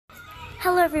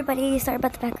Hello everybody, sorry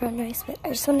about the background noise, but I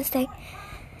just want to say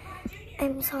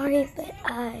I'm sorry, but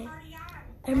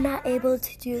I'm not able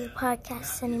to do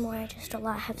podcasts anymore. Just a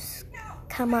lot has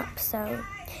come up, so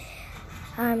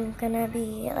I'm gonna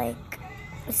be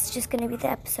it's just gonna be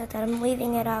the episode that I'm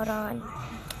leaving it out on.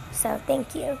 So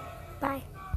thank you. Bye.